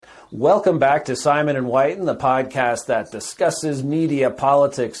Welcome back to Simon and Whiten, the podcast that discusses media,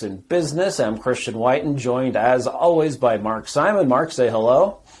 politics, and business. I'm Christian Whiten, joined as always by Mark Simon. Mark, say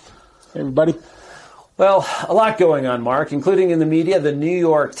hello. Hey, everybody. Well, a lot going on, Mark, including in the media. The New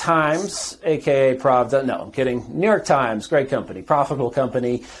York Times, a.k.a. Pravda. No, I'm kidding. New York Times, great company, profitable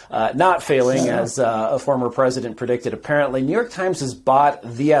company, not failing as a former president predicted, apparently. New York Times has bought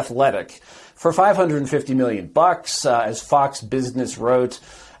The Athletic for $550 million, as Fox Business wrote.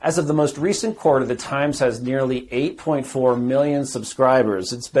 As of the most recent quarter, the Times has nearly 8.4 million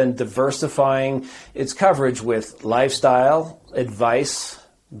subscribers. It's been diversifying its coverage with lifestyle, advice,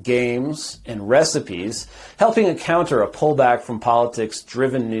 games, and recipes, helping to counter a pullback from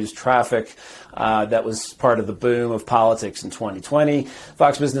politics-driven news traffic that was part of the boom of politics in 2020.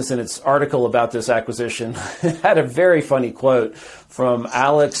 Fox Business, in its article about this acquisition, had a very funny quote from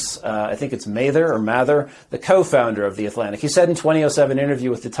Alex, I think it's Mather, the co-founder of The Atlantic. He said in 2007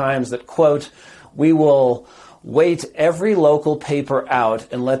 interview with The Times that, quote, "We will wait every local paper out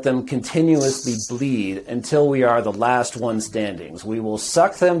and let them continuously bleed until we are the last one standing. We will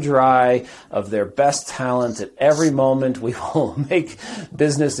suck them dry of their best talent at every moment. We will make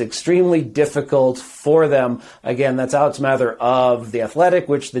business extremely difficult for them." Again, that's Alex Mather of The Athletic,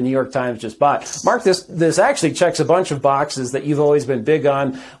 which the New York Times just bought. Mark, this actually checks a bunch of boxes that you've always been big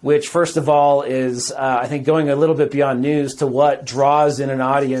on, which, first of all, is, I think, going a little bit beyond news to what draws in an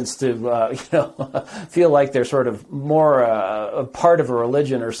audience to, feel like they're sort of more a part of a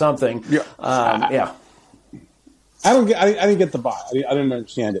religion or something. Yeah. I didn't get the buy. I didn't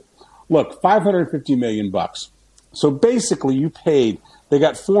understand it. Look, $550 million. So basically, they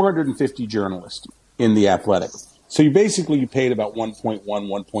got 450 journalists in The Athletic. So you paid about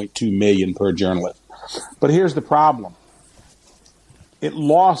 1.2 million per journalist. But here's the problem. It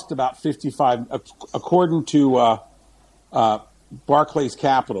lost about 55, according to Barclays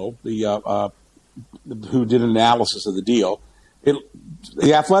Capital, who did an analysis of the deal.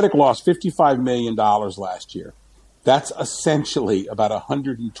 The Athletic lost $55 million last year. That's essentially about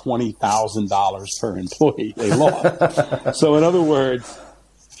 $120,000 per employee they lost. So in other words,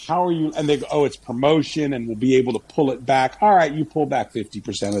 how are you? And they go, it's promotion and we'll be able to pull it back. All right, you pull back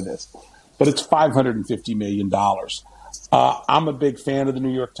 50% of this. But it's $550 million. I'm a big fan of the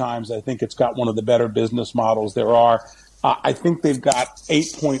New York Times. I think it's got one of the better business models there are. I think they've got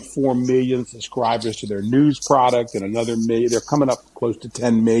 8.4 million subscribers to their news product and another million. They're coming up close to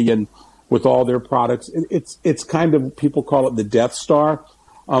 10 million with all their products. It's kind of, people call it the Death Star.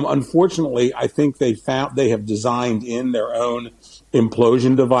 Unfortunately, I think they have designed in their own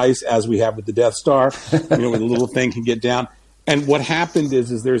implosion device, as we have with the Death Star, where the little thing can get down. And what happened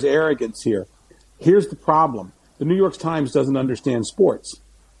is there's arrogance here. Here's the problem. The New York Times doesn't understand sports.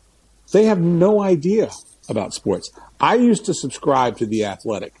 They have no idea about sports. I used to subscribe to The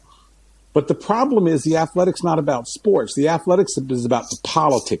Athletic. But the problem is The Athletic's not about sports. The Athletic's is about the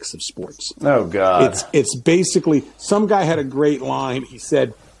politics of sports. Oh, God. It's basically, some guy had a great line. He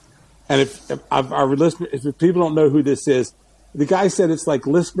said, and if people don't know who this is, the guy said it's like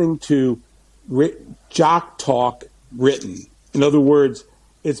listening to jock talk written. In other words,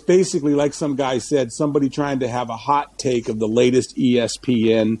 it's basically like some guy said, somebody trying to have a hot take of the latest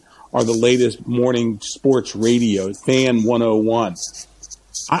ESPN or the latest morning sports radio, Fan 101.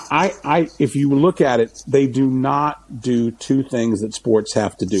 If you look at it, they do not do two things that sports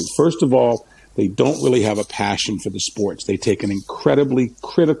have to do. First of all, they don't really have a passion for the sports. They take an incredibly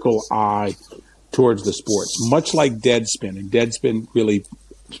critical eye towards the sports, much like Deadspin. And Deadspin, really,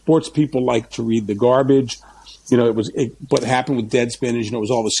 sports people like to read the garbage. What happened with Deadspin is, it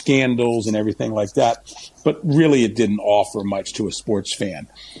was all the scandals and everything like that. But really, it didn't offer much to a sports fan.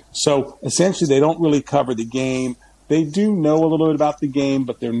 So essentially, they don't really cover the game. They do know a little bit about the game,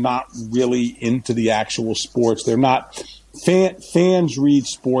 but they're not really into the actual sports. They're not fans read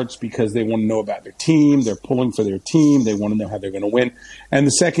sports because they want to know about their team. They're pulling for their team. They want to know how they're going to win. And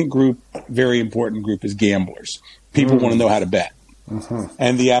the second group, very important group, is gamblers. People want to know how to bet. Mm-hmm.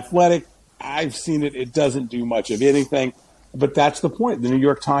 And The Athletic, I've seen it. It doesn't do much of anything. But that's the point. The New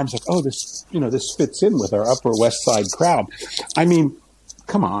York Times, this fits in with our Upper West Side crowd. I mean,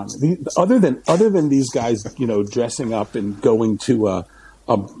 come on. Other than these guys, dressing up and going to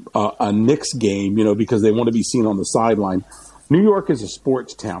a Knicks game, because they want to be seen on the sideline. New York is a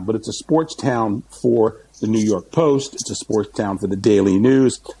sports town, but it's a sports town for the New York Post. It's a sports town for the Daily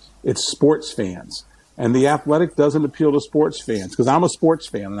News. It's sports fans. And The Athletic doesn't appeal to sports fans, because I'm a sports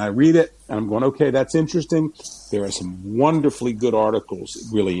fan and I read it and I'm going, okay, that's interesting. There are some wonderfully good articles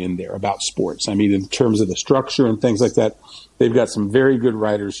really in there about sports. I mean, in terms of the structure and things like that, they've got some very good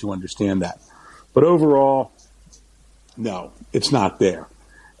writers who understand that. But overall, no, it's not there.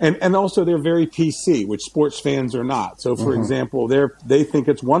 And also they're very PC, which sports fans are not. So, for example, they think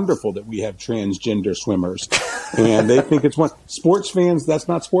it's wonderful that we have transgender swimmers, and they think it's sports fans. That's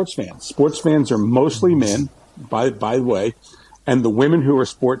not sports fans. Sports fans are mostly men, by the way, and the women who are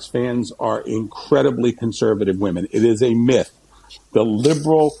sports fans are incredibly conservative women. It is a myth. The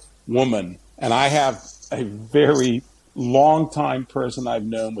liberal woman, and I have a very long-time person I've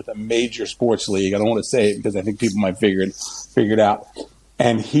known with a major sports league. I don't want to say it because I think people might figure it out.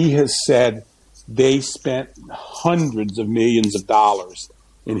 And he has said they spent hundreds of millions of dollars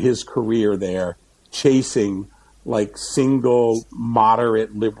in his career there chasing like single,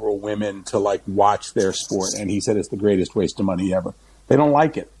 moderate, liberal women to like watch their sport. And he said it's the greatest waste of money ever. They don't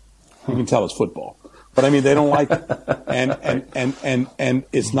like it. You can tell it's football. But I mean, they don't like it. And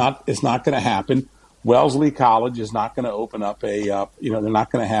it's not going to happen. Wellesley College is not going to open up they're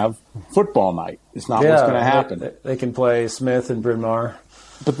not going to have football night. It's not what's going to happen. They can play Smith and Bryn Mawr.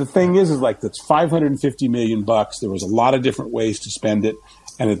 But the thing is like, that's $550 million. There was a lot of different ways to spend it.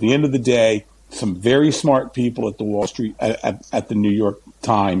 And at the end of the day, some very smart people at the Wall Street, at the New York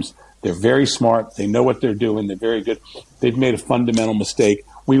Times, they're very smart. They know what they're doing. They're very good. They've made a fundamental mistake.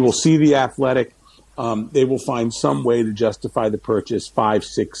 We will see The Athletic. They will find some way to justify the purchase 5,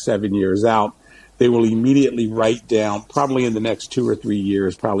 6, 7 years out. They will immediately write down, probably in the next 2 or 3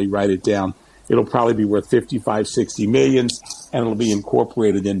 years, probably write it down. It'll probably be worth 55, 60 million, and it'll be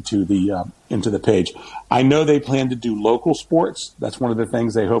incorporated into the page. I know they plan to do local sports. That's one of the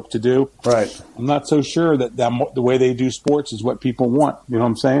things they hope to do. Right. I'm not so sure that the way they do sports is what people want. You know what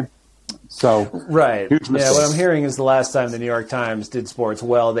I'm saying? So right. Yeah, what I'm hearing is the last time the New York Times did sports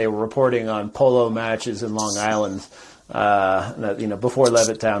well, they were reporting on polo matches in Long Island. Before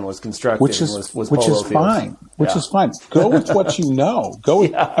Levittown was constructed, which is fine. Which is fine. Go with what you know. Go.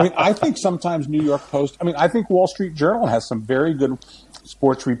 Yeah. I mean, I think sometimes New York Post. I mean, I think Wall Street Journal has some very good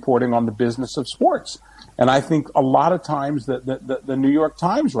sports reporting on the business of sports, and I think a lot of times the New York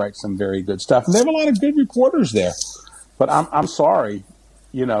Times writes some very good stuff, and they have a lot of good reporters there. But I'm sorry,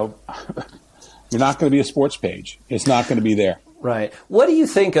 you're not going to be a sports page. It's not going to be there. Right. What do you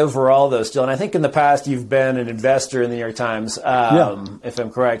think overall, though, still? And I think in the past you've been an investor in the New York Times, if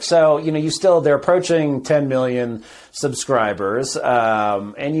I'm correct. So, they're approaching 10 million subscribers,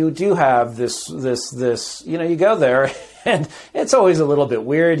 and you do have this, you go there, and it's always a little bit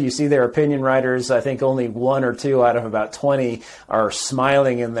weird. You see their opinion writers. I think only 1 or 2 out of about 20 are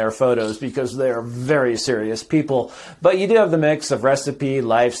smiling in their photos because they're very serious people. But you do have the mix of recipe,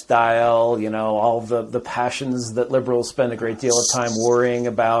 lifestyle, all the passions that liberals spend a great deal of time worrying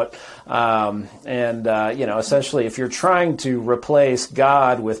about. Essentially, if you're trying to replace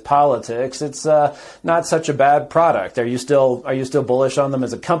God with politics, it's not such a bad product. Are you still bullish on them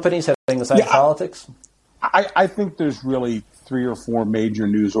as a company, setting aside politics? I think there's really 3 or 4 major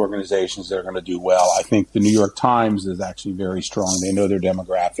news organizations that are going to do well. I think the New York Times is actually very strong. They know their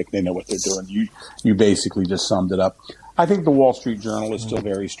demographic. They know what they're doing. You basically just summed it up. I think the Wall Street Journal is still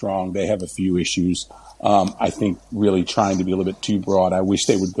very strong. They have a few issues. I think really trying to be a little bit too broad. I wish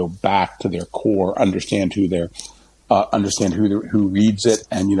they would go back to their core, understand who reads it,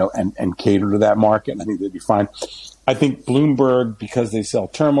 and cater to that market. And I think they'd be fine. I think Bloomberg, because they sell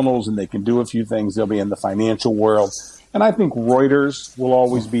terminals and they can do a few things, they'll be in the financial world. And I think Reuters will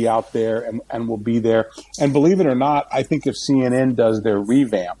always be out there and will be there. And believe it or not, I think if CNN does their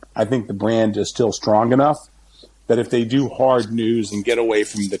revamp, I think the brand is still strong enough that if they do hard news and get away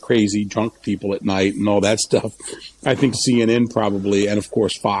from the crazy drunk people at night and all that stuff, I think CNN probably, and of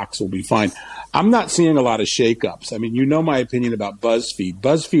course Fox, will be fine. I'm not seeing a lot of shakeups. I mean, my opinion about BuzzFeed.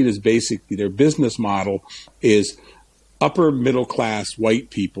 BuzzFeed is basically, their business model is upper middle class white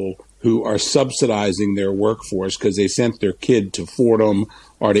people who are subsidizing their workforce because they sent their kid to Fordham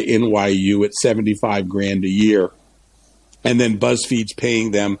or to NYU at $75,000 a year. And then BuzzFeed's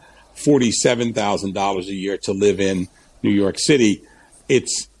paying them $47,000 a year to live in New York City.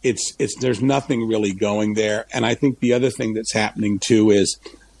 There's nothing really going there. And I think the other thing that's happening too is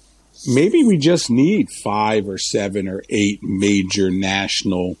maybe we just need 5 or 7 or 8 major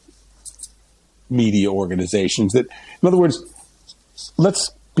national media organizations that, in other words,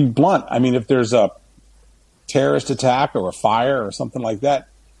 let's be blunt. I mean, if there's a terrorist attack or a fire or something like that,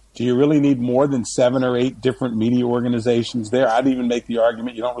 do you really need more than 7 or 8 different media organizations there? I'd even make the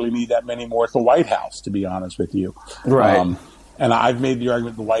argument you don't really need that many more at the White House, to be honest with you. Right. And I've made the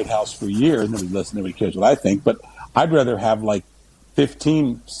argument at the White House for years. Nobody cares what I think, but I'd rather have like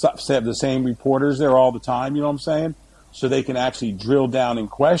 15 have the same reporters there all the time, you know what I'm saying? So they can actually drill down in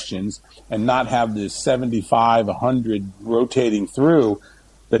questions and not have this 75, 100 rotating through.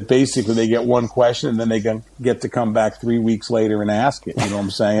 that basically they get one question and then they get to come back 3 weeks later and ask it. You know what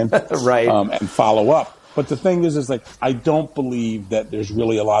I'm saying? Right. And follow up. But the thing is like, I don't believe that there's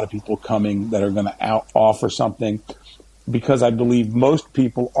really a lot of people coming that are going to offer something, because I believe most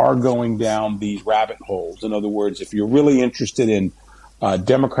people are going down these rabbit holes. In other words, if you're really interested in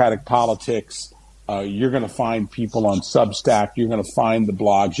democratic politics, you're going to find people on Substack. You're going to find the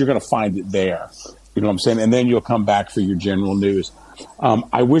blogs. You're going to find it there. You know what I'm saying? And then you'll come back for your general news.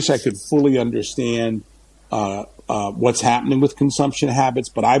 I wish I could fully understand what's happening with consumption habits,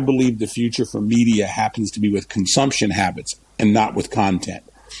 but I believe the future for media happens to be with consumption habits and not with content.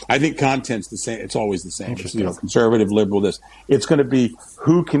 I think content's the same. It's always the same. It's, conservative, liberal, this. It's going to be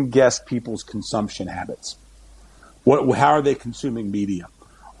who can guess people's consumption habits. How are they consuming media?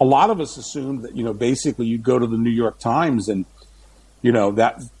 A lot of us assume that, basically you go to the New York Times and,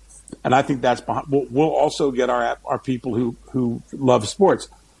 that, and I think that's behind. We'll also get our people who love sports.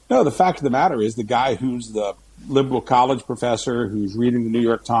 No, the fact of the matter is the guy who's the liberal college professor who's reading the New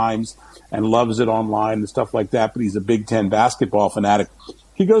York Times and loves it online and stuff like that, but he's a Big Ten basketball fanatic.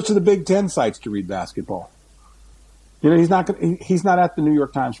 He goes to the Big Ten sites to read basketball. He's not at the New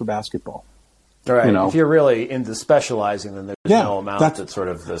York Times for basketball. Right. If you're really into specializing, then there's no amount that's sort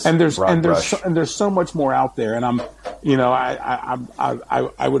of this broad brush. There's so much more out there. And I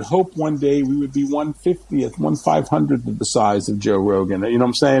would hope one day we would be 1/50th, 1/500th of the size of Joe Rogan. You know what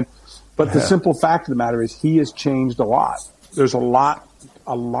I'm saying? But the simple fact of the matter is he has changed a lot. There's a lot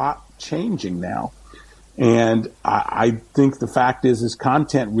changing now. And I think the fact is his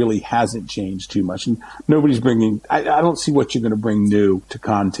content really hasn't changed too much. And nobody's bringing, I don't see what you're going to bring new to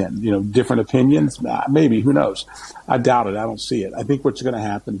content. Different opinions, maybe, who knows? I doubt it. I don't see it. I think what's going to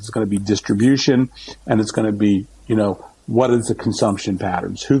happen is it's going to be distribution, and it's going to be, what is the consumption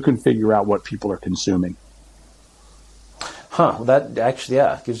patterns? Who can figure out what people are consuming? Well, that actually,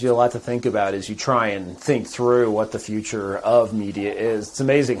 gives you a lot to think about as you try and think through what the future of media is. It's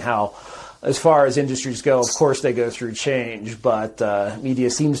amazing how, as far as industries go, of course they go through change, but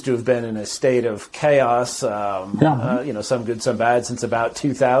media seems to have been in a state of chaos, some good, some bad, since about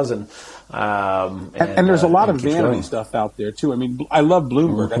 2000. And there's a lot of vanity stuff out there, too. I mean, I love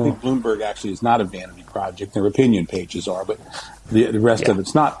Bloomberg. Mm-hmm. I think Bloomberg actually is not a vanity project. Their opinion pages are, but the rest of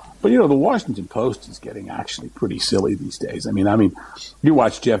it's not. But, the Washington Post is getting actually pretty silly these days. I mean, you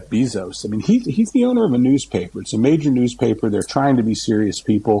watch Jeff Bezos. I mean, he's the owner of a newspaper. It's a major newspaper. They're trying to be serious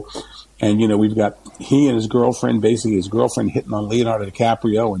people. And, we've got he and his girlfriend, basically his girlfriend hitting on Leonardo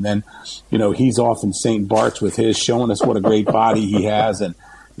DiCaprio. And then, he's off in St. Bart's with his, showing us what a great body he has. And,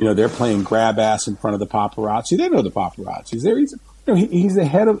 they're playing grab ass in front of the paparazzi. They know the paparazzi's there. He's the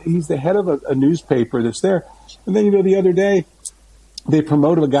head of a newspaper that's there. And then, the other day, they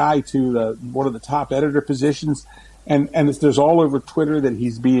promoted a guy to one of the top editor positions. And there's all over Twitter that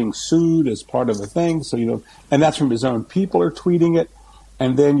he's being sued as part of a thing. So, and that's from his own people are tweeting it.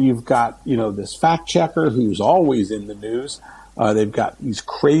 And then you've got, this fact checker who's always in the news. They've got these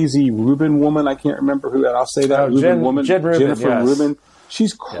crazy Rubin woman. I can't remember who that. I'll say that. Jennifer Rubin.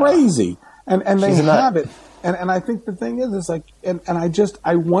 She's crazy. Yeah. And they have it. And I think the thing is like, and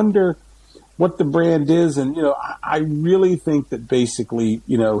I wonder what the brand is. And, I really think that basically,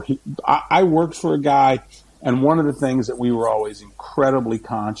 I worked for a guy. And one of the things that we were always incredibly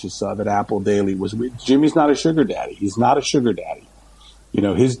conscious of at Apple Daily was Jimmy's not a sugar daddy. He's not a sugar daddy.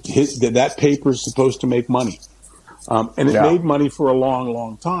 That paper is supposed to make money. And it made money for a long,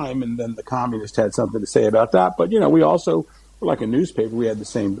 long time. And then the communists had something to say about that. But, we also were like a newspaper. We had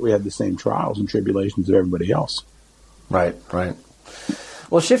the same trials and tribulations of everybody else. Right.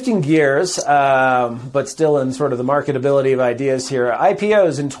 Well, shifting gears, but still in sort of the marketability of ideas here,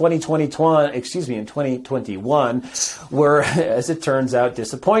 IPOs in 2021 were, as it turns out,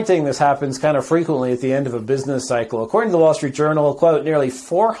 disappointing. This happens kind of frequently at the end of a business cycle. According to the Wall Street Journal, quote, nearly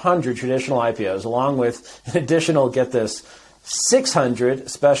 400 traditional IPOs, along with an additional, get this,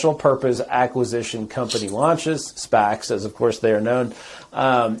 600 special purpose acquisition company launches, SPACs, as of course they are known,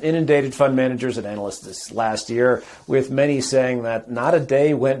 inundated fund managers and analysts this last year, with many saying that not a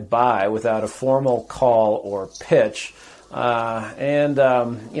day went by without a formal call or pitch. We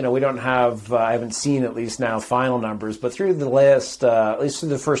don't have, I haven't seen at least now final numbers, but through the last, at least through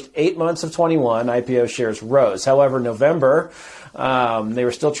the first 8 months of 21, IPO shares rose. However, November They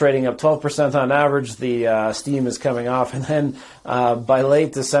were still trading up 12% on average. The steam is coming off. And then by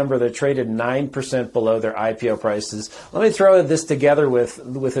late December, they traded 9% below their IPO prices. Let me throw this together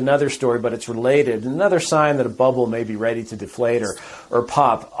with another story, but it's related. Another sign that a bubble may be ready to deflate or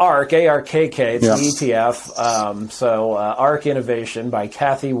pop. ARK, A-R-K-K, it's an ETF. ARK Innovation by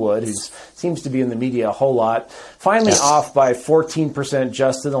Cathie Wood, who seems to be in the media a whole lot. Finally off by 14%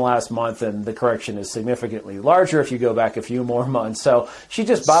 just in the last month, and the correction is significantly larger if you go back a few more months. So she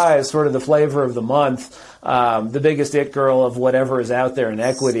just buys sort of the flavor of the month, the biggest it girl of whatever is out there in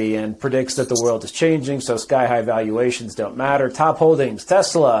equity, and predicts that the world is changing, so sky-high valuations don't matter. Top holdings: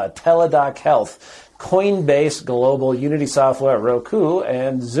 Tesla, Teladoc Health, Coinbase Global, Unity Software, Roku,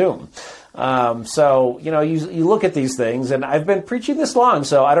 and Zoom. So, you look at these things, and I've been preaching this long,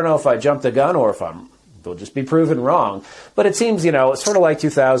 so I don't know if I jumped the gun or if they'll just be proven wrong. But it seems, it's sort of like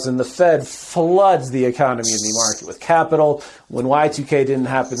 2000. The Fed floods the economy and the market with capital. When Y2K didn't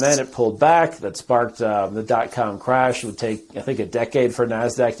happen then, it pulled back. That sparked the dot-com crash. It would take, I think, a decade for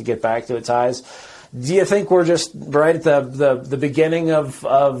NASDAQ to get back to its highs. Do you think we're just right at the beginning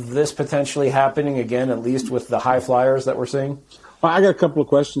of this potentially happening again, at least with the high flyers that we're seeing? Well, I got a couple of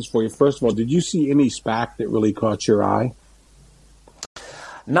questions for you. First of all, did you see any SPAC that really caught your eye?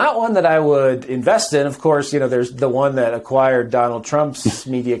 Not one that I would invest in. Of course, there's the one that acquired Donald Trump's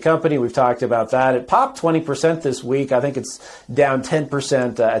media company. We've talked about that. It popped 20% this week. I think it's down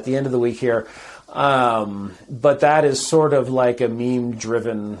 10% at the end of the week here. But that is sort of like a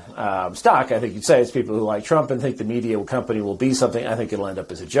meme-driven stock. I think you'd say it's people who like Trump and think the media company will be something. I think it'll end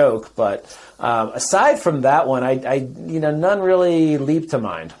up as a joke. But aside from that one, none really leap to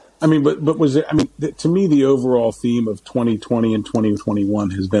mind. I mean, but was it? I mean, to me, the overall theme of 2020 and 2021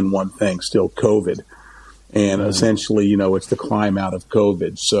 has been one thing: still COVID, and essentially, it's the climb out of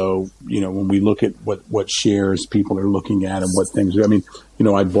COVID. So, when we look at what shares people are looking at and what things, I mean,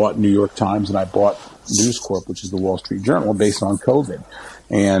 I bought New York Times and I bought News Corp, which is the Wall Street Journal, based on COVID,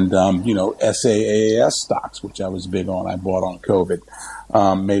 and SaaS stocks, which I was big on, I bought on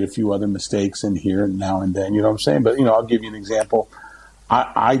COVID. Made a few other mistakes in here now and then, you know what I'm saying? But I'll give you an example.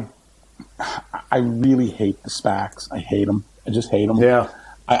 I really hate the SPACs. I hate them. I just hate them. Yeah.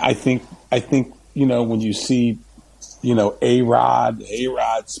 I think when you see A-Rod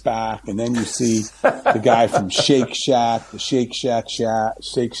SPAC, and then you see the guy from Shake Shack, the Shake Shack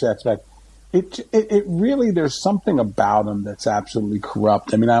SPAC. It really, there's something about them that's absolutely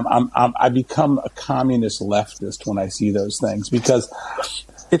corrupt. I mean, I become a communist leftist when I see those things, because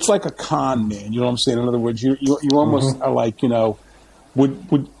it's like a con man. You know what I'm saying? In other words, you almost are like,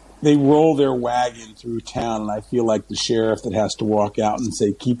 would they roll their wagon through town, and I feel like the sheriff that has to walk out and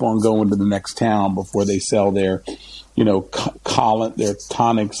say, keep on going to the next town before they sell their, their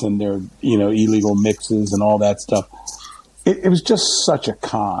tonics and their, illegal mixes and all that stuff. It was just such a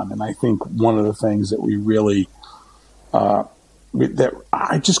con. And I think one of the things that we really, that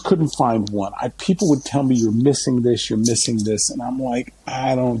I just couldn't find one. People would tell me, you're missing this. And I'm like,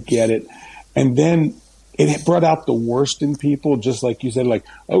 I don't get it. And then it brought out the worst in people, just like you said, like,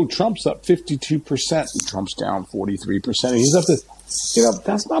 oh, Trump's up 52% and Trump's down 43%. And he's up this,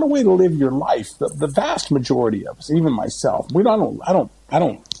 that's not a way to live your life. The vast majority of us, even myself, I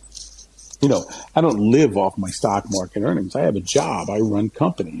don't live off my stock market earnings. I have a job. I run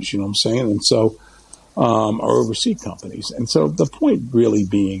companies, you know what I'm saying? And so, or oversee companies. And so the point really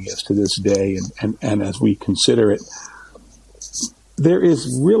being is, to this day, and as we consider it, there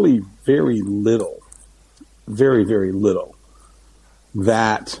is really very little, very, very little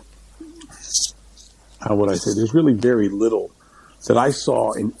that, how would I say, there's really very little that I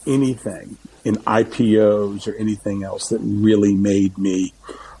saw in anything, in IPOs or anything else, that really made me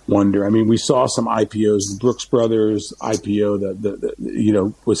wonder. I mean, we saw some IPOs. The Brooks Brothers IPO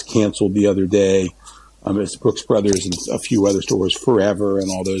that was canceled the other day. It's Brooks Brothers and a few other stores, Forever and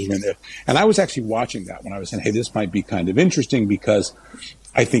all those. And I was actually watching that when I was saying, hey, this might be kind of interesting, because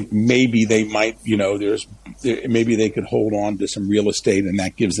I think maybe they might, maybe they could hold on to some real estate, and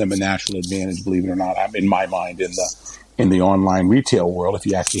that gives them a natural advantage, believe it or not. In my mind, in the online retail world, if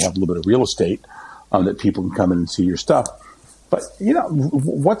you actually have a little bit of real estate, that people can come in and see your stuff. But,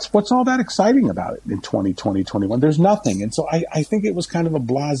 what's all that exciting about it in 2020, 21? There's nothing. And so I think it was kind of a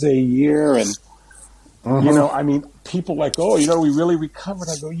blasé year. And, I mean, people like, oh, we really recovered.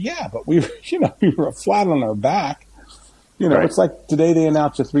 I go, yeah, but we were flat on our back. Right. It's like today they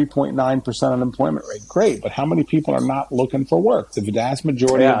announced a 3.9% unemployment rate. Great. But how many people are not looking for work? The vast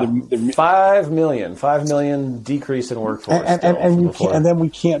majority of the 5 million decrease in workforce. And then we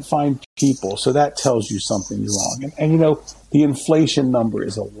can't find people. So that tells you something's wrong. And the inflation number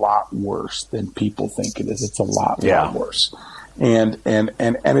is a lot worse than people think it is. It's a lot worse. And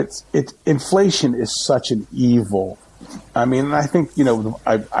it's inflation is such an evil. I mean, I think,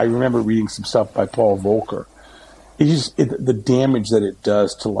 I remember reading some stuff by Paul Volcker. The damage that it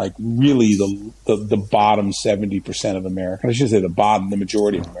does to like really the bottom 70% of Americans. I should say the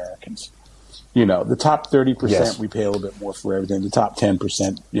majority of Americans. The top 30%, yes, we pay a little bit more for everything. The top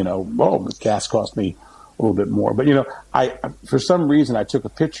 10%, the gas cost me a little bit more. But, I for some reason, I took a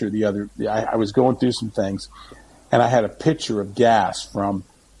picture I was going through some things, and I had a picture of gas from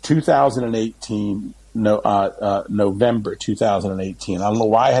 2018, November 2018. I don't know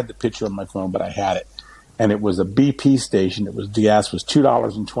why I had the picture on my phone, but I had it. And it was a BP station. The gas was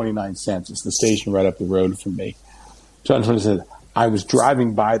 $2.29. It's the station right up the road from me. $2.29. I was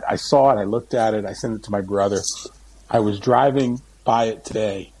driving by it. I saw it. I looked at it. I sent it to my brother. I was driving by it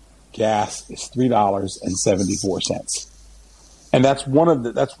today. Gas is $3.74, and that's one of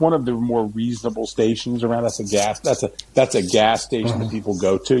the more reasonable stations around. That's a gas station that people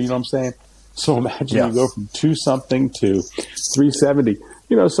go to. You know what I'm saying? So imagine you go from $2 something to $3.70.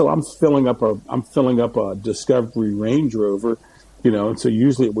 So I'm filling up a Discovery Range Rover. And so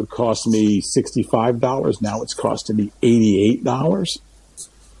usually it would cost me $65. Now it's costing me $88.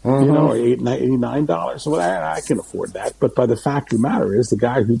 Or $89. So I can afford that. But by the fact of the matter is, the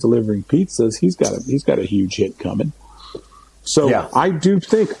guy who's delivering pizzas, he's got a huge hit coming. So I do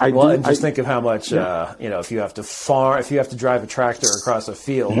think think of how much if you have to drive a tractor across a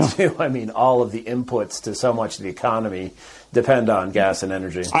field too. I mean, all of the inputs to so much of the economy depend on gas and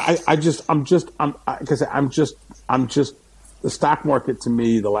energy. The stock market to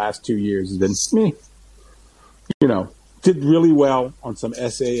me the last 2 years has been me. Did really well on some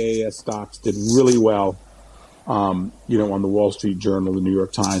SaaS stocks, did really well, on the Wall Street Journal, the New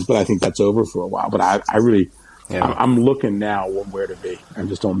York Times, but I think that's over for a while. But I'm looking now where to be. I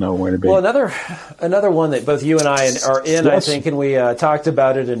just don't know where to be. Well, another one that both you and I are in, yes, I think, and we talked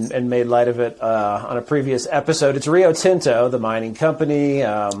about it and made light of it on a previous episode. It's Rio Tinto, the mining company.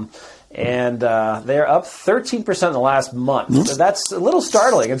 And they're up 13% in the last month. Mm-hmm. So that's a little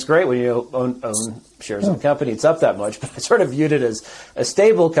startling. It's great when you own shares of a company. It's up that much. But I sort of viewed it as a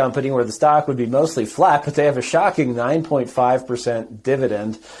stable company where the stock would be mostly flat, but they have a shocking 9.5%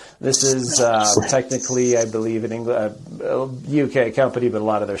 dividend. This is technically, I believe, an a UK company, but a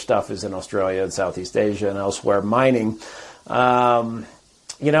lot of their stuff is in Australia and Southeast Asia and elsewhere mining.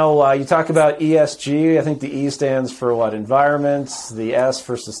 You talk about ESG. I think the E stands for what? Environment. The S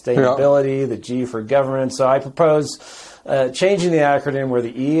for sustainability. Yeah. The G for governance. So I propose changing the acronym where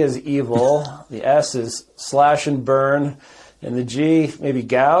the E is evil, the S is slash and burn, and the G maybe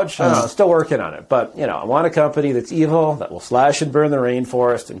gouge. I don't know. Still working on it. But, I want a company that's evil, that will slash and burn the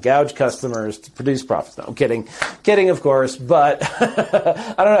rainforest and gouge customers to produce profits. No, I'm kidding. Kidding, of course. But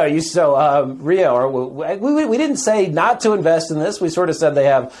I don't know. Rio, we didn't say not to invest in this. We sort of said they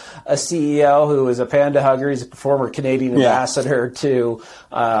have a CEO who is a panda hugger. He's a former Canadian ambassador to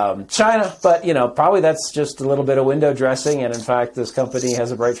China. But, probably that's just a little bit of window dressing. And, in fact, this company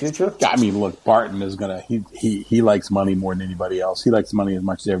has a bright future. I mean, look, Barton is going to he likes money more than anybody else. He likes money as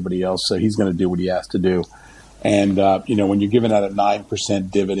much as everybody else, so he's going to do what he has to do. And when you're giving out a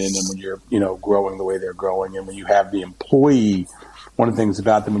 9% dividend, and when you're growing the way they're growing, and when you have the employee, one of the things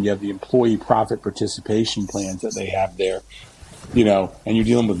about them, when you have the employee profit participation plans that they have there, and you're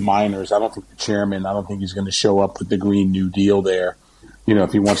dealing with miners, I don't think he's going to show up with the Green New Deal there,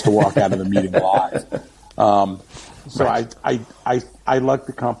 if he wants to walk out of the meeting alive. So right. I like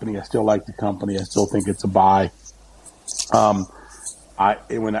the company. I still like the company. I still think it's a buy.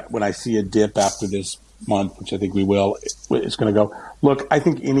 When I see a dip after this month, which I think we will, it's going to go. Look, I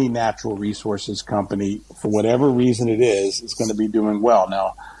think any natural resources company, for whatever reason it is going to be doing well.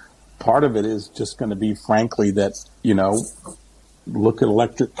 Now, part of it is just going to be, frankly, that look at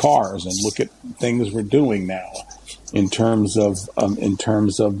electric cars and look at things we're doing now in terms of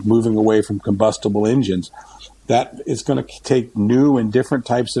moving away from combustible engines. That is going to take new and different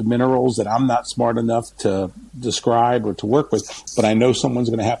types of minerals that I'm not smart enough to describe or to work with, but I know someone's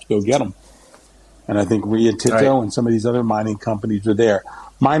going to have to go get them. And I think Rio Tinto and some of these other mining companies are there.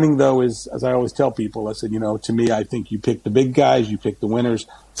 Mining, though, is, as I always tell people, I said, to me, I think you pick the big guys, you pick the winners.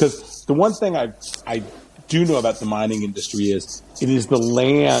 Because the one thing I do know about the mining industry is it is the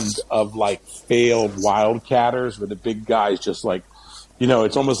land of, failed wildcatters where the big guys just,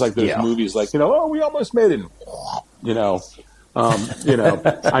 it's almost like those movies, we almost made it.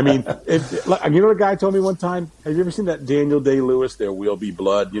 I mean, the guy told me one time, have you ever seen that Daniel Day-Lewis, There Will Be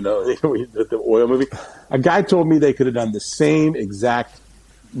Blood, the oil movie? A guy told me they could have done the same exact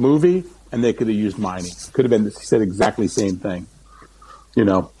movie and they could have used mining. Could have been, he said exactly the same thing.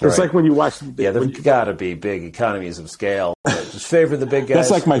 It's like when you watch. There's got to be big economies of scale. Just favor the big guys. That's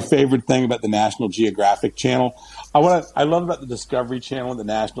like my favorite thing about the National Geographic Channel. I love about the Discovery Channel and the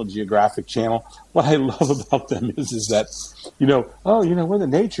National Geographic Channel. What I love about them is that, we're the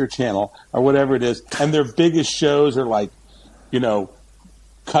Nature Channel or whatever it is, and their biggest shows are like,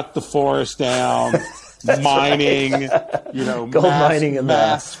 cut the forest down, mining, gold mining in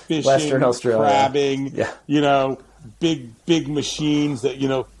mass fishing, Western Australia, crabbing, big machines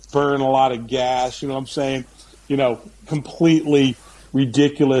that burn a lot of gas. You know what I'm saying? Completely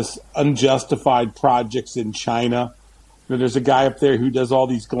ridiculous, unjustified projects in China. There's a guy up there who does all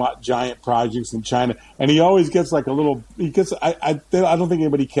these giant projects in China, and he always gets like a little. I don't think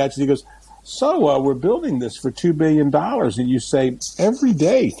anybody catches. He goes, "So we're building this for $2 billion," and you say every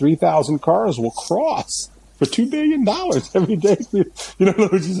day 3,000 cars will cross for $2 billion every day.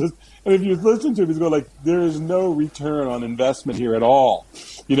 And if you listen to him, he's going like, "There is no return on investment here at all."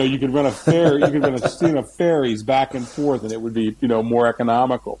 You could run a ferry, you could run a string of ferries back and forth, and it would be, more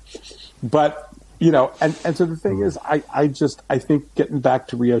economical. But, and so the thing is, I think getting back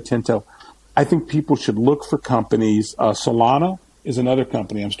to Rio Tinto, I think people should look for companies. Solana is another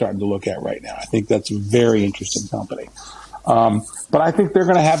company I'm starting to look at right now. I think that's a very interesting company. But I think they're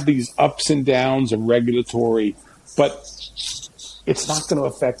going to have these ups and downs of regulatory, but it's not going to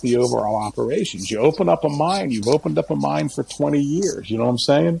affect the overall operations. You open up a mine, you've opened up a mine for 20 years. You know what I'm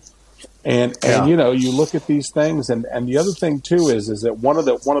saying? And you look at these things, and the other thing too is that one of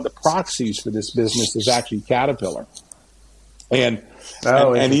the proxies for this business is actually Caterpillar, and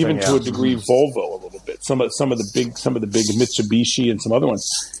even to a degree Volvo a little bit. Some of the big Mitsubishi and some other ones,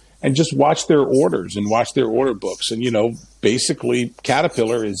 and just watch their orders and watch their order books, and basically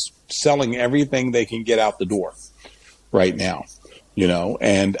Caterpillar is selling everything they can get out the door right now.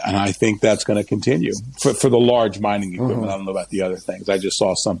 And I think that's going to continue for the large mining equipment. Mm-hmm. I don't know about the other things. I just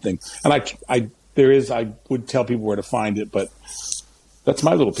saw something, and I would tell people where to find it, but that's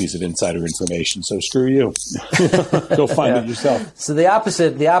my little piece of insider information. So screw you. Go find it yourself. So the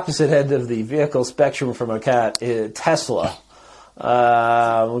opposite end of the vehicle spectrum from Ocat is Tesla.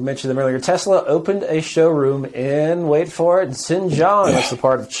 We mentioned them earlier. Tesla opened a showroom in, wait for it, Xinjiang. That's the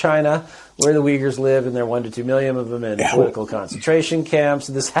part of China where the Uyghurs live, and there are 1 to 2 million of them in political concentration camps.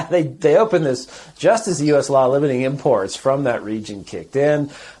 They opened this just as the U.S. law limiting imports from that region kicked in.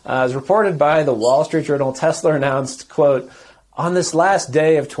 As reported by the Wall Street Journal, Tesla announced, quote, "On this last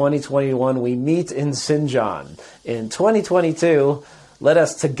day of 2021, we meet in Xinjiang. In 2022, let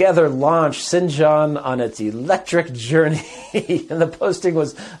us together launch Xinjiang on its electric journey." And the posting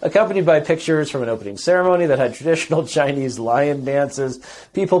was accompanied by pictures from an opening ceremony that had traditional Chinese lion dances,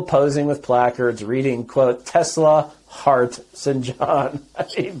 people posing with placards reading, quote, "Tesla, Heart, Xinjiang."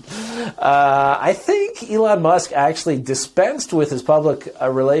 I think Elon Musk actually dispensed with his public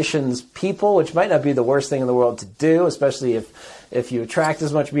relations people, which might not be the worst thing in the world to do, especially if you attract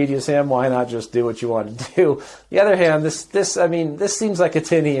as much media as him, why not just do what you want to do? On the other hand, this seems like a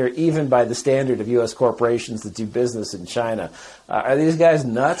tin ear even by the standard of U.S. corporations that do business in China. Are these guys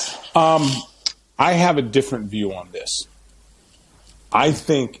nuts? I have a different view on this. I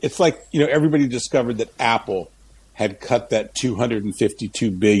think it's like, everybody discovered that Apple had cut that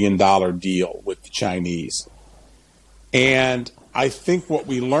 $252 billion deal with the Chinese. And I think what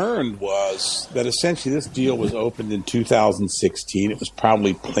we learned was that essentially this deal was opened in 2016. It was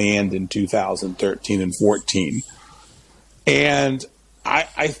probably planned in 2013 and 14. And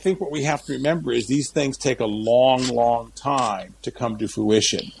I think what we have to remember is these things take a long, long time to come to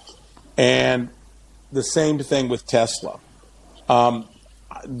fruition. And the same thing with Tesla.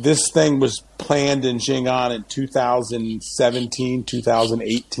 This thing was planned in Xinjiang in 2017,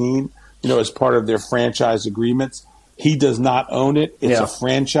 2018, as part of their franchise agreements. He does not own it. It's a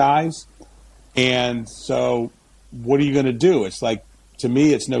franchise. And so what are you going to do? It's like, to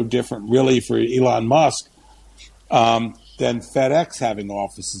me, it's no different really for Elon Musk than FedEx having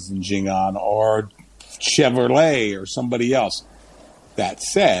offices in Xinjiang or Chevrolet or somebody else. That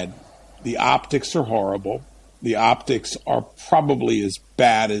said, the optics are horrible. The optics are probably as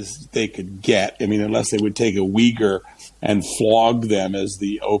bad as they could get. I mean, unless they would take a Uyghur and flog them as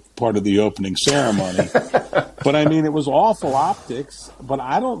the part of the opening ceremony. But I mean, it was awful optics, but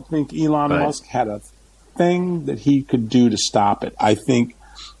I don't think Elon Musk had a thing that he could do to stop it. I think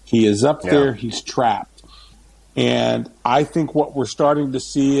he is up there, he's trapped. And I think what we're starting to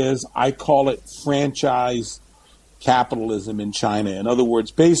see is, I call it franchise capitalism in China. In other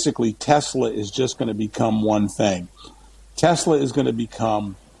words, basically Tesla is just going to become one thing. Tesla is going to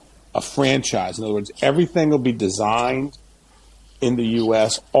become a franchise. In other words, everything will be designed in the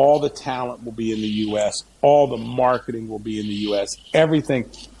U.S. All the talent will be in the U.S. All the marketing will be in the U.S. Everything,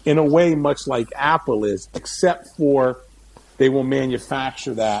 in a way, much like Apple is, except for they will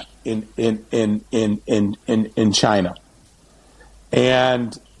manufacture that in China.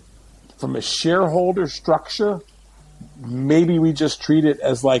 And from a shareholder structure, maybe we just treat it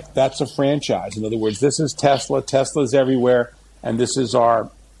as like that's a franchise. In other words, this is Tesla. Tesla's everywhere, and this is our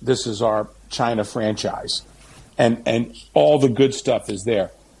China franchise, and all the good stuff is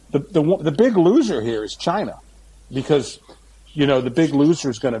there. The big loser here is China, because the big loser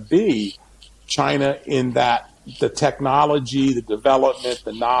is going to be China in that the technology, the development,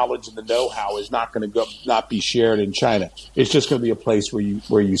 the knowledge, and the know-how is not going to not be shared in China. It's just going to be a place where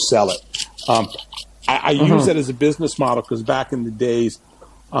you sell it. I use that as a business model because back in the days,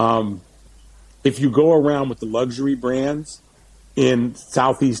 if you go around with the luxury brands in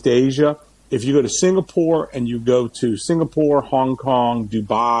Southeast Asia, if you go to Singapore and you go to Singapore, Hong Kong,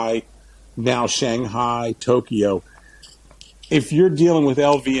 Dubai, now Shanghai, Tokyo, if you're dealing with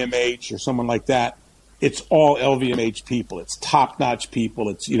LVMH or someone like that, it's all LVMH people. It's top-notch people.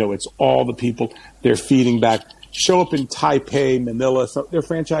 It's all the people they're feeding back. Show up in Taipei, Manila, so they're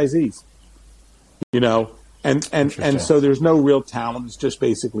franchisees. And so there's no real talent. It's just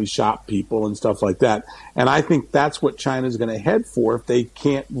basically shop people and stuff like that. And I think that's what China's going to head for if they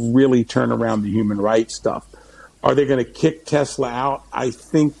can't really turn around the human rights stuff. Are they going to kick Tesla out? I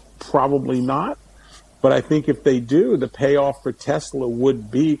think probably not. But I think if they do, the payoff for Tesla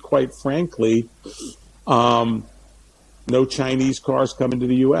would be, quite frankly, no Chinese cars coming to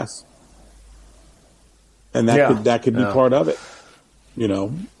the U.S. And that could be part of it,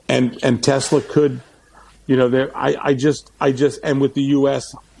 And Tesla could, I just and with the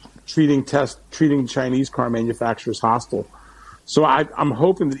U.S. treating Chinese car manufacturers hostile. So I'm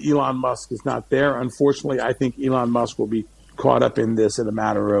hoping that Elon Musk is not there. Unfortunately, I think Elon Musk will be caught up in this in a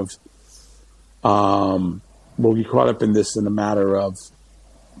matter of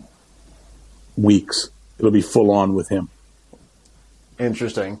weeks. It'll be full on with him.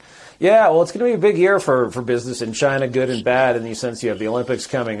 Interesting. Yeah, well, it's going to be a big year for business in China, good and bad, in the sense you have the Olympics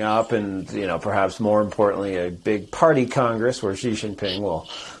coming up and, perhaps more importantly, a big party congress where Xi Jinping will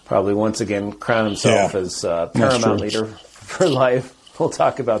probably once again crown himself as paramount leader for life. We'll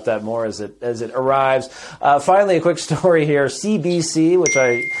talk about that more as it arrives. Finally, a quick story here. CBC, which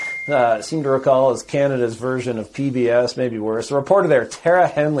I seem to recall is Canada's version of PBS, maybe worse. A reporter there, Tara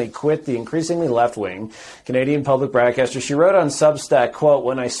Henley, quit the increasingly left-wing Canadian public broadcaster. She wrote on Substack, quote,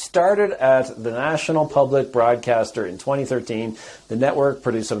 "When I started at the National Public Broadcaster in 2013, the network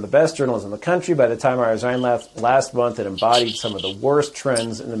produced some of the best journalism in the country. By the time I resigned last month, it embodied some of the worst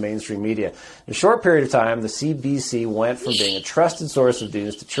trends in the mainstream media. In a short period of time, the CBC went from being a trusted source of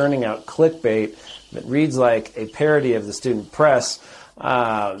news to churning out clickbait that reads like a parody of the student press."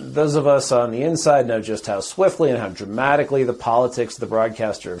 Those of us on the inside know just how swiftly and how dramatically the politics of the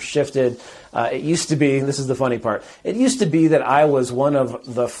broadcaster have shifted. It used to be, this is the funny part, it used to be that I was one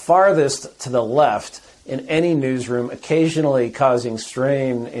of the farthest to the left in any newsroom, occasionally causing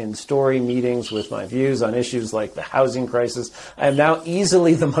strain in story meetings with my views on issues like the housing crisis. I am now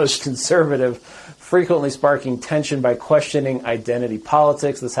easily the most conservative, frequently sparking tension by questioning identity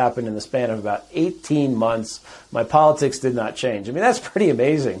politics. This happened in the span of about 18 months. My politics did not change. I mean, that's pretty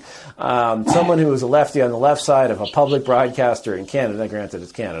amazing. Someone who was a lefty on the left side of a public broadcaster in Canada, granted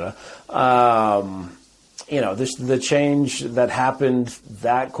it's Canada, the change that happened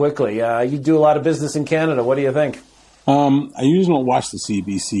that quickly. You do a lot of business in Canada. What do you think? I usually don't watch the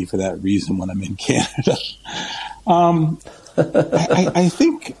CBC for that reason when I'm in Canada. I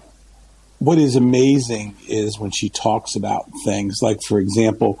think what is amazing is when she talks about things like, for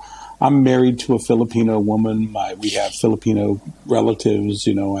example, I'm married to a Filipino woman. We have Filipino relatives.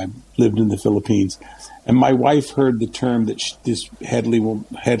 I lived in the Philippines. And my wife heard the term that this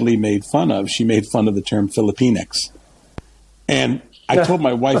Hedley made fun of. She made fun of the term Filipinx. And I told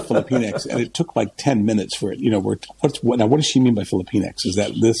my wife Filipinx, and it took like 10 minutes for it. Now what does she mean by Filipinx? Is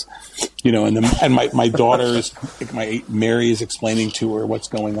that this? And my daughter Mary is explaining to her what's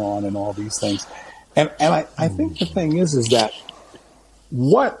going on and all these things. And I think the thing is that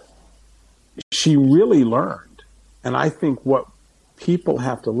what she really learned, and I think what people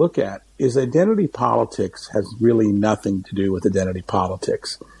have to look at, is identity politics has really nothing to do with identity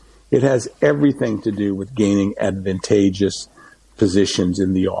politics. It has everything to do with gaining advantageous positions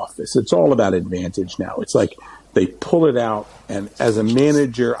in the office. It's all about advantage now. It's like they pull it out, and as a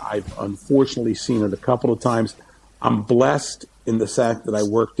manager, I've unfortunately seen it a couple of times. I'm blessed in the fact that I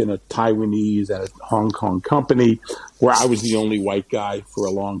worked in a Taiwanese and a Hong Kong company where I was the only white guy for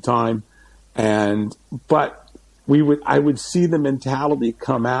a long time. But I would see the mentality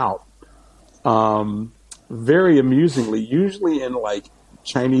come out very amusingly, usually in like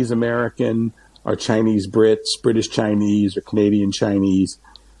Chinese American, are Chinese Brits, British Chinese, or Canadian Chinese,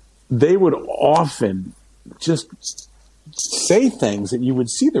 they would often just say things that you would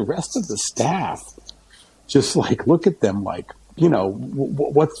see the rest of the staff just like look at them like,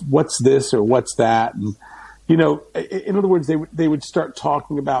 what's this or what's that? And, in other words, they would start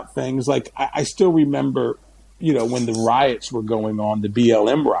talking about things like, I still remember, when the riots were going on, the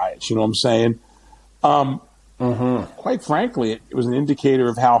BLM riots, you know what I'm saying? Quite frankly, it was an indicator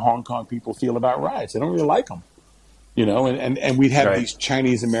of how Hong Kong people feel about riots. They don't really like them, and we'd have these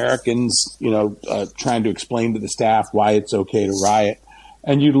Chinese Americans, trying to explain to the staff why it's okay to riot.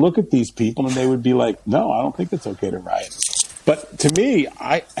 And you'd look at these people and they would be like, no, I don't think it's okay to riot. But to me,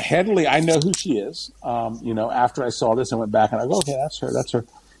 Headley, I know who she is. After I saw this, I went back and I go, okay, that's her.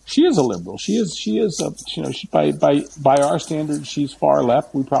 She is a liberal. She is by our standards, she's far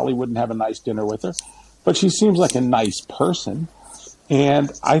left. We probably wouldn't have a nice dinner with her. But she seems like a nice person. And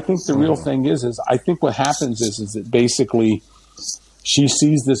I think the real thing is I think what happens is that basically she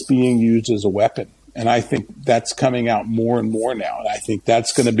sees this being used as a weapon. And I think that's coming out more and more now. And I think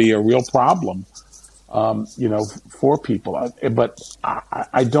that's going to be a real problem, for people. But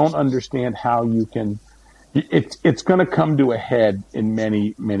I don't understand how you can. It's going to come to a head in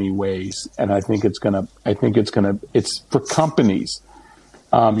many, many ways. And I think it's for companies.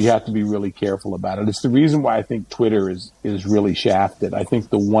 You have to be really careful about it. It's the reason why I think Twitter is really shafted. I think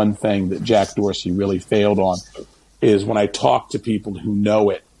the one thing that Jack Dorsey really failed on is when I talk to people who know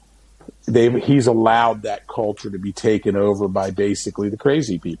it, he's allowed that culture to be taken over by basically the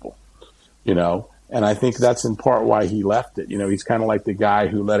crazy people, and I think that's in part why he left it. He's kind of like the guy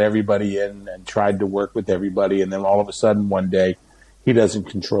who let everybody in and tried to work with everybody. And then all of a sudden one day he doesn't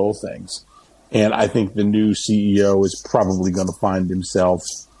control things. And I think the new CEO is probably going to find himself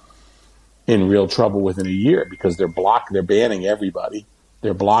in real trouble within a year because they're banning everybody.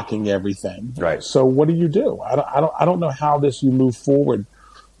 They're blocking everything. Right. So what do you do? I don't know how you move forward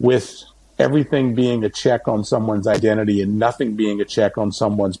with everything being a check on someone's identity and nothing being a check on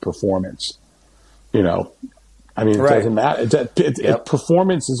someone's performance. It doesn't matter.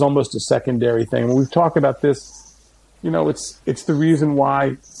 Performance is almost a secondary thing. When we've talked about this, it's the reason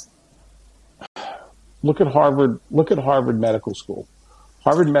why. Look at Harvard Medical School.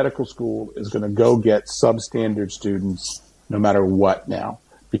 Harvard Medical School is going to go get substandard students no matter what now,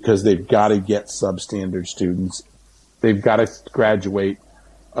 because they've got to get substandard students. They've got to graduate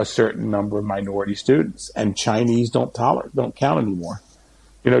a certain number of minority students, and Chinese don't count anymore.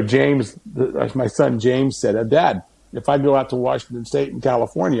 James, my son James said, Dad, if I go out to Washington State and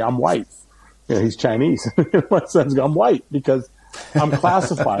California, I'm white. He's Chinese. My son's I'm white because I'm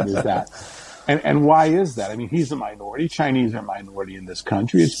classified as that. And why is that? He's a minority. Chinese are a minority in this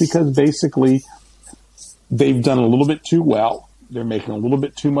country. It's because basically they've done a little bit too well. They're making a little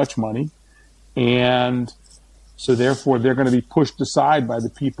bit too much money. And so therefore they're going to be pushed aside by the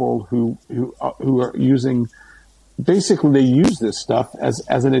people who are using. Basically, they use this stuff as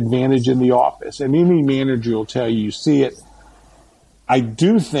an advantage in the office. And any manager will tell you see it. I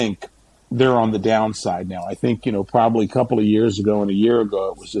do think they're on the downside now. I think, probably a couple of years ago and a year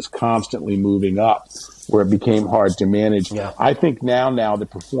ago, it was just constantly moving up where it became hard to manage. Yeah. I think now the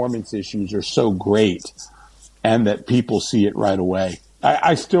performance issues are so great and that people see it right away.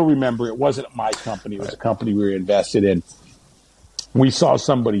 I still remember it wasn't my company. It was a company we were invested in. We saw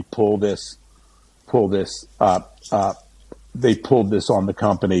somebody pull this. They pulled this on the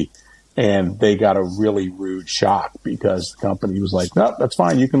company, and they got a really rude shock because the company was like, "No, that's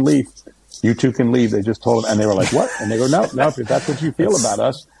fine. You can leave. You two can leave." They just told them, and they were like, "What?" And they go, "No, if that's what you feel about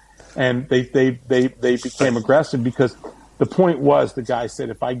us." And they became aggressive because the point was the guy said,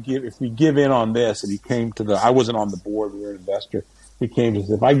 if we give in on this, and he came to I wasn't on the board, we were an investor. He came to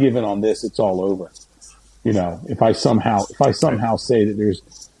say, if I give in on this, it's all over. If I somehow say that there's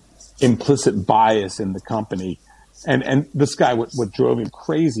implicit bias in the company. And this guy, what drove him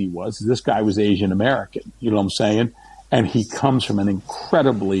crazy was this guy was Asian American. You know what I'm saying? And he comes from an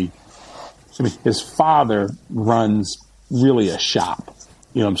incredibly, his father runs really a shop.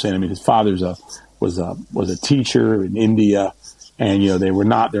 You know what I'm saying? His father was a teacher in India, and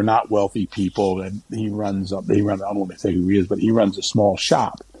they're not wealthy people. And I don't want to say who he is, but he runs a small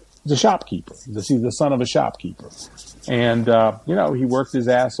shop. He's a shopkeeper. He's the son of a shopkeeper. And, he worked his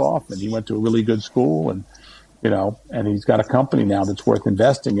ass off, and he went to a really good school, and he's got a company now that's worth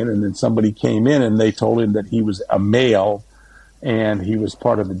investing in. And then somebody came in and they told him that he was a male and he was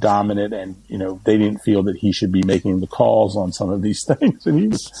part of the dominant, and, they didn't feel that he should be making the calls on some of these things.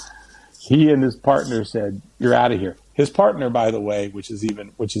 And he and his partner said, "You're out of here." His partner, by the way, which is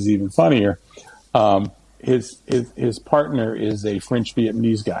even funnier, his partner is a French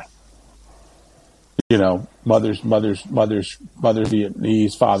Vietnamese guy. mother's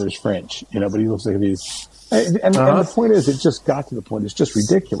Vietnamese, father's French, but he looks like he's, and the point is, it just got to the point, it's just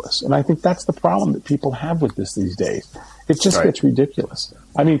ridiculous. And I think that's the problem that people have with this these days. It just gets ridiculous.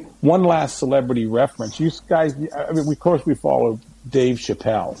 I mean, one last celebrity reference. You guys, of course we follow Dave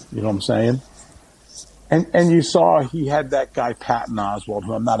Chappelle, you know what I'm saying? And you saw he had that guy, Patton Oswalt,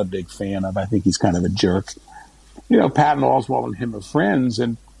 who I'm not a big fan of. I think he's kind of a jerk. Patton Oswalt and him are friends,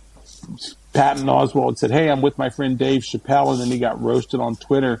 and Patton Oswalt said, "Hey, I'm with my friend Dave Chappelle," and then he got roasted on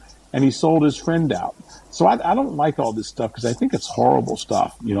Twitter, and he sold his friend out. So I don't like all this stuff because I think it's horrible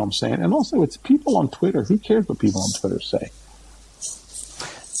stuff, you know what I'm saying? And also, it's people on Twitter. Who cares what people on Twitter say?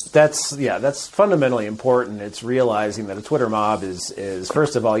 That's fundamentally important. It's realizing that a Twitter mob is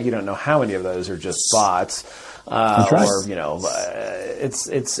first of all, you don't know how many of those are just bots. That's right. Or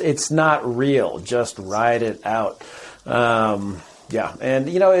it's not real. Just ride it out. And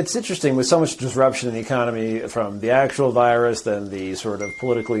it's interesting with so much disruption in the economy from the actual virus, then the sort of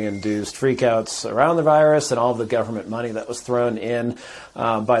politically induced freakouts around the virus, and all the government money that was thrown in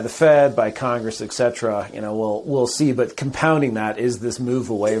by the Fed, by Congress, etc. We'll see. But compounding that is this move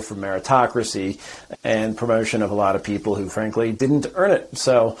away from meritocracy and promotion of a lot of people who, frankly, didn't earn it.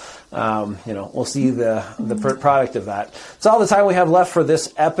 So, we'll see the product of that. It's all the time we have left for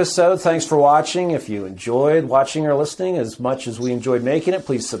this episode. Thanks for watching. If you enjoyed watching or listening as much as we enjoyed making it,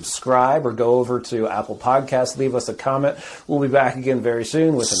 please subscribe or go over to Apple Podcasts. Leave us a comment. We'll be back again very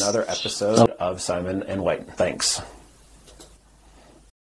soon with another episode of Simon and White. Thanks.